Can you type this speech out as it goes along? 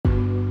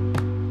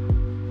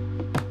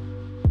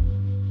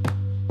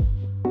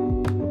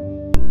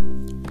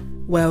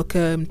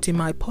Welcome to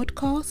my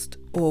podcast,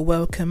 or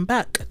welcome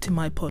back to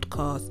my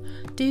podcast.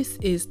 This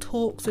is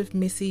Talks with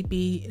Missy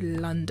B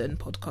London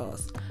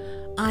podcast.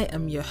 I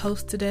am your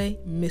host today,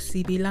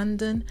 Missy B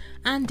London,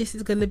 and this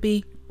is going to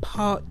be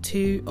part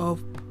 2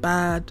 of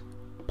bad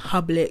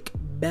public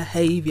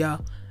behaviour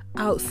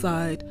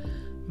outside.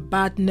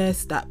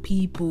 Badness that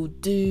people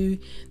do,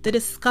 the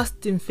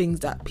disgusting things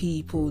that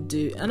people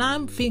do, and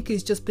I'm thinking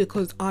it's just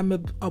because I'm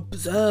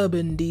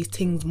observing these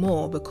things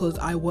more because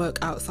I work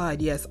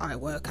outside. Yes, I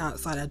work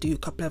outside. I do a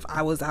couple of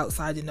hours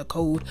outside in the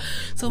cold,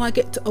 so I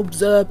get to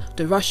observe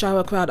the rush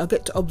hour crowd. I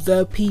get to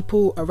observe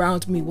people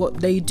around me, what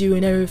they do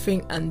and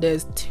everything, and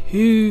there's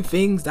 2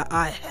 things that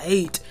I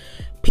hate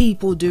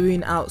people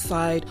doing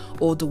outside,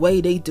 or the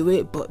way they do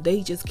it, but they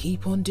just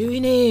keep on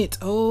doing it.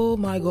 Oh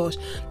my gosh.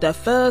 The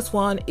first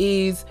one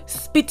is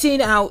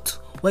spitting out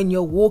when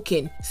you're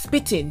walking.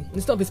 Spitting.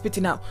 It's not even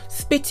spitting out.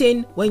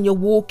 Spitting when you're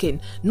walking.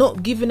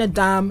 Not giving a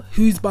damn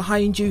who's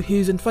behind you,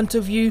 who's in front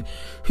of you,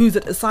 who's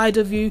at the side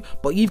of you,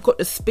 but you've got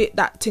to spit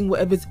that thing,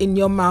 whatever's in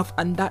your mouth,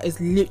 and that is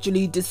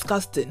literally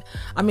disgusting.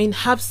 I mean,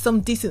 have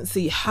some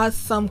decency, have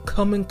some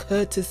common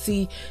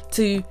courtesy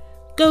to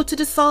go to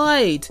the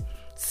side.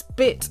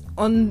 Spit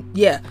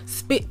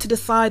to the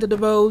side of the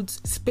road,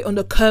 spit on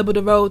the curb of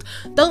the road.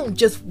 Don't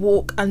just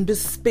walk and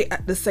just spit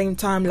at the same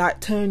time,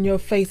 like turn your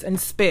face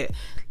and spit.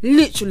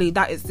 Literally,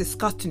 that is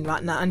disgusting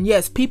right now. And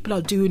yes, people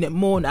are doing it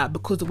more now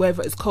because the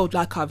weather is cold,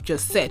 like I've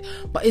just said,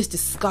 but it's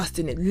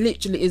disgusting. It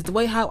literally is the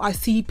way how I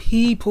see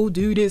people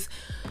do this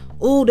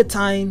all the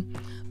time.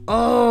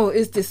 Oh,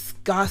 it's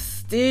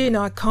disgusting.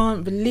 I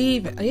can't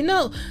believe it. You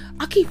know,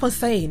 I keep on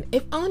saying,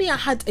 if only I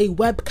had a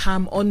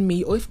webcam on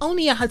me, or if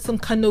only I had some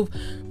kind of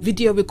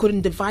video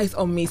recording device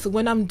on me, so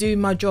when I'm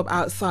doing my job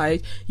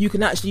outside, you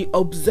can actually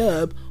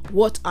observe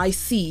what I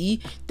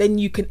see, then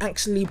you can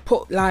actually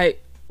put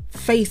like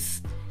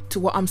face to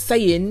what I'm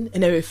saying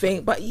and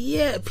everything. But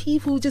yeah,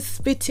 people just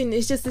spitting,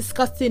 it's just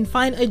disgusting.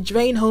 Find a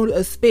drain hole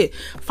or spit,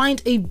 find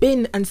a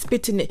bin and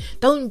spit in it.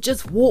 Don't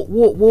just walk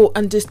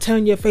and just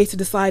turn your face to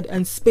the side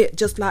and spit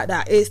just like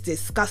that. It's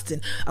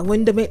disgusting. And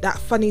when they make that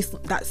funny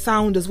that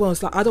sound as well,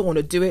 it's like, I don't want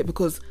to do it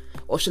because,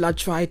 or should I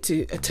try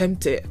to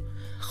attempt it?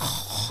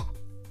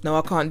 No,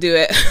 I can't do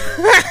it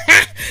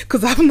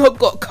because I've not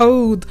got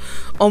cold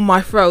on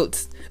my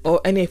throat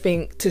or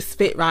anything to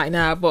spit right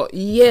now. But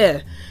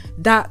yeah,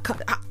 that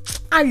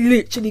I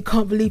literally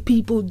can't believe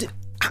people do.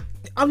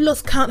 I've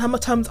lost count how many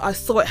times I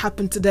saw it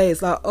happen today.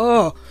 It's like,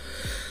 oh,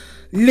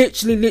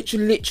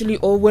 literally.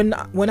 Or when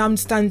I'm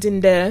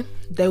standing there,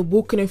 they're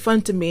walking in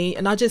front of me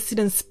and I just see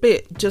them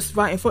spit just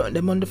right in front of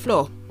them on the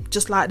floor,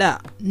 just like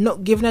that,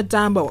 not giving a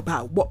damn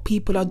about what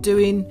people are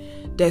doing.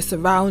 They're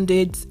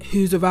surrounded,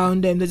 who's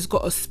around them, they just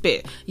got to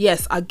spit.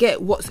 Yes, I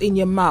get what's in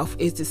your mouth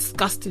is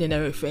disgusting and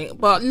everything,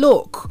 but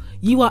look,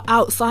 you are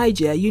outside,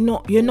 yeah, you're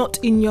not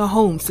in your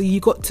home, so you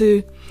got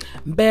to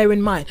bear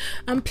in mind.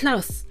 And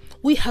plus,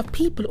 we have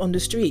people on the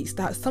streets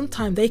that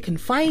sometimes they can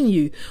fine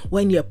you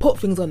when you put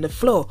things on the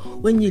floor,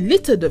 when you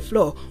litter the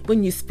floor,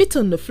 when you spit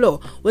on the floor,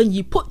 when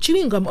you put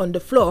chewing gum on the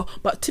floor,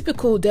 but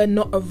typical they're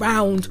not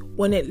around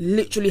when it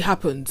literally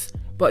happens.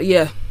 But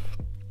yeah,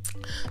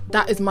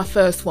 that is my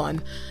first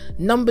one.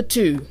 Number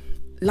 2,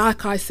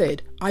 like I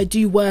said, I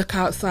do work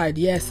outside.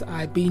 Yes,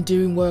 I've been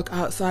doing work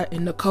outside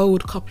in the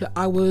cold, couple of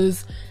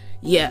hours.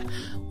 Yeah.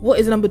 What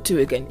is number 2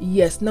 again?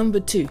 Yes, number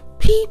 2.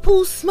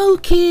 People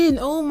smoking.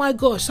 Oh my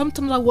gosh.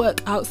 Sometimes I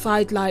work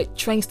outside like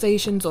train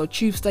stations or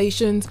tube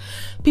stations.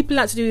 People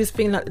like to do this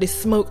thing like they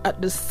smoke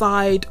at the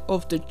side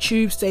of the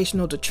tube station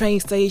or the train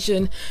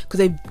station because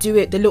they do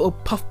it, the little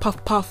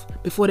puff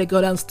before they go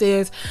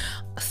downstairs.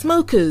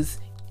 Smokers,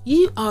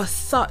 you are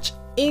such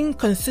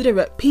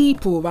inconsiderate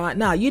people right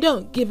now. You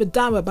don't give a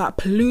damn about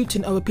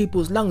polluting other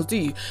people's lungs, do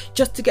you?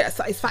 Just to get a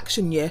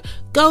satisfaction, yeah?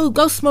 Go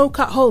smoke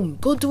at home.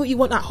 Go do what you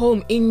want at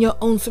home, in your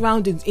own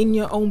surroundings, in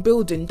your own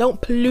building.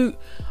 Don't pollute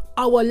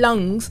our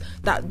lungs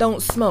that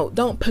don't smoke.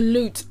 Don't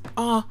pollute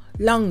our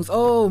lungs.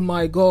 Oh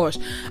my gosh.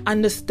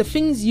 And the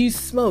things you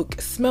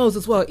smoke smells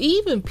as well.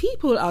 Even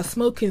people are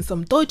smoking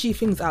some dodgy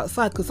things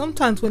outside, because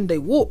sometimes when they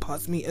walk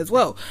past me as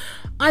well,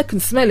 I can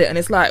smell it and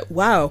it's like,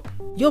 wow,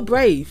 you're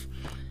brave.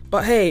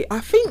 But hey,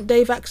 I think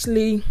they've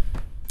actually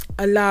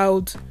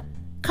allowed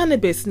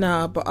cannabis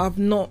now, but I've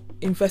not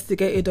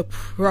investigated the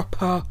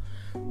proper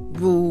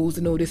rules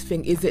and all this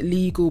thing. Is it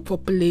legal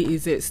properly?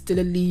 Is it still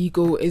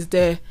illegal? Is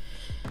there,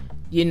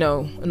 and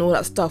all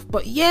that stuff.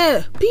 But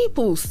yeah,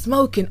 people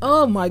smoking.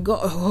 Oh my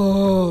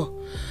God.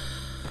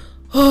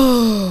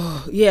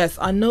 Oh, yes,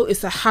 I know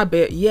it's a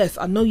habit. Yes,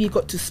 I know you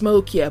got to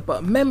smoke here,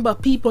 but remember,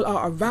 people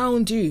are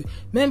around you.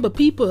 Remember,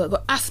 people that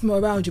got asthma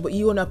around you, but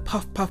you want to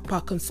puff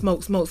and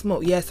smoke.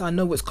 Yes, I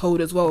know it's cold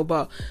as well,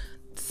 but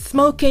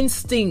smoking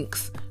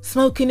stinks.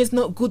 Smoking is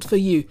not good for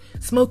you.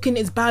 Smoking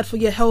is bad for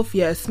your health.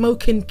 Yeah,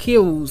 smoking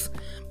kills.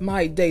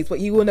 My days.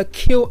 But you want to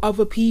kill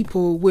other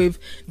people with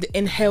the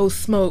inhaled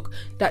smoke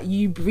that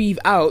you breathe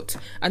out,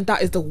 and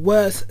that is the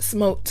worst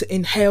smoke to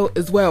inhale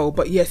as well.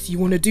 But yes, you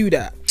want to do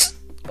that.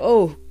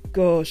 Oh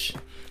gosh,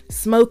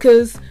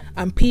 smokers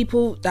and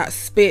people that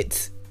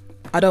spit,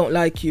 I don't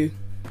like you.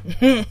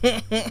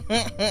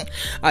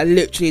 I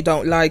literally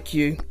don't like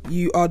you.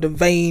 You are the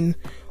vein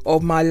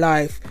of my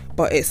life,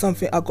 but it's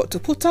something I got to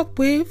put up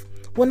with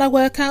when I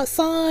work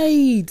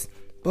outside.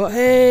 But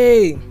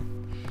hey,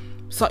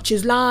 such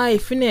is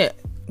life, innit?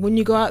 When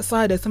you go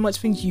outside, there's so much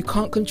things you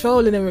can't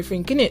control and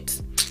everything,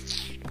 innit?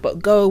 But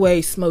go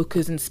away,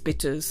 smokers and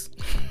spitters.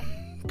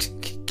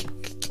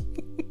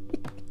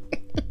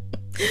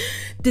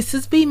 This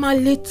has been my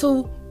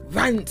little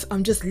rant.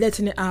 I'm just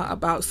letting it out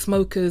about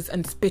smokers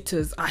and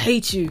spitters. I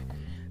hate you.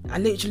 I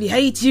literally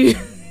hate you.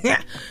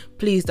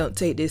 Please don't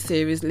take this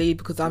seriously,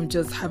 because I'm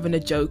just having a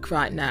joke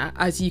right now.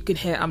 As you can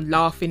hear, I'm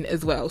laughing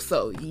as well.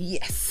 So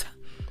yes.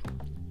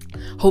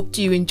 Hope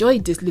you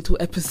enjoyed this little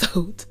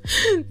episode,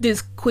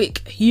 this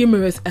quick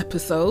humorous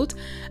episode,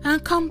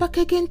 and come back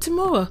again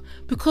tomorrow,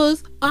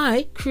 because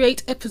I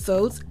create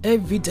episodes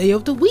every day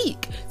of the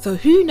week. So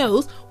who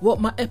knows what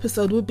my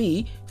episode will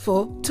be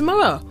for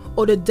tomorrow,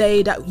 or the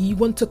day that you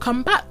want to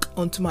come back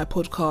onto my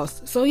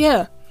podcast. So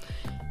yeah,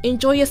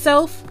 enjoy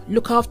yourself,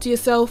 look after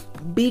yourself,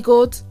 be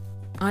good.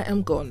 I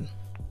am gone.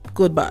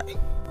 Goodbye.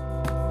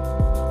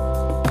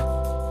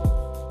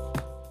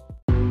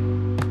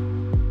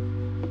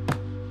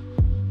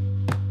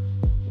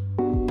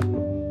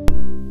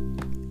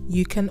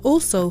 You can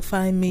also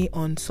find me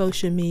on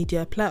social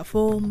media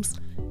platforms,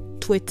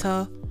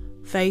 Twitter,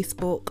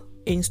 Facebook,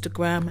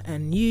 Instagram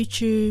and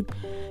YouTube.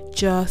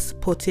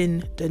 Just put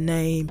in the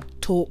name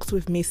Talks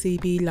with Missy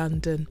B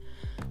London.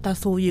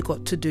 That's all you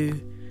got to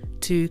do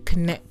to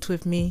connect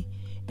with me,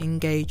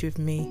 engage with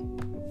me,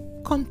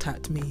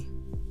 contact me.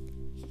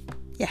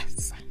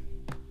 Yes.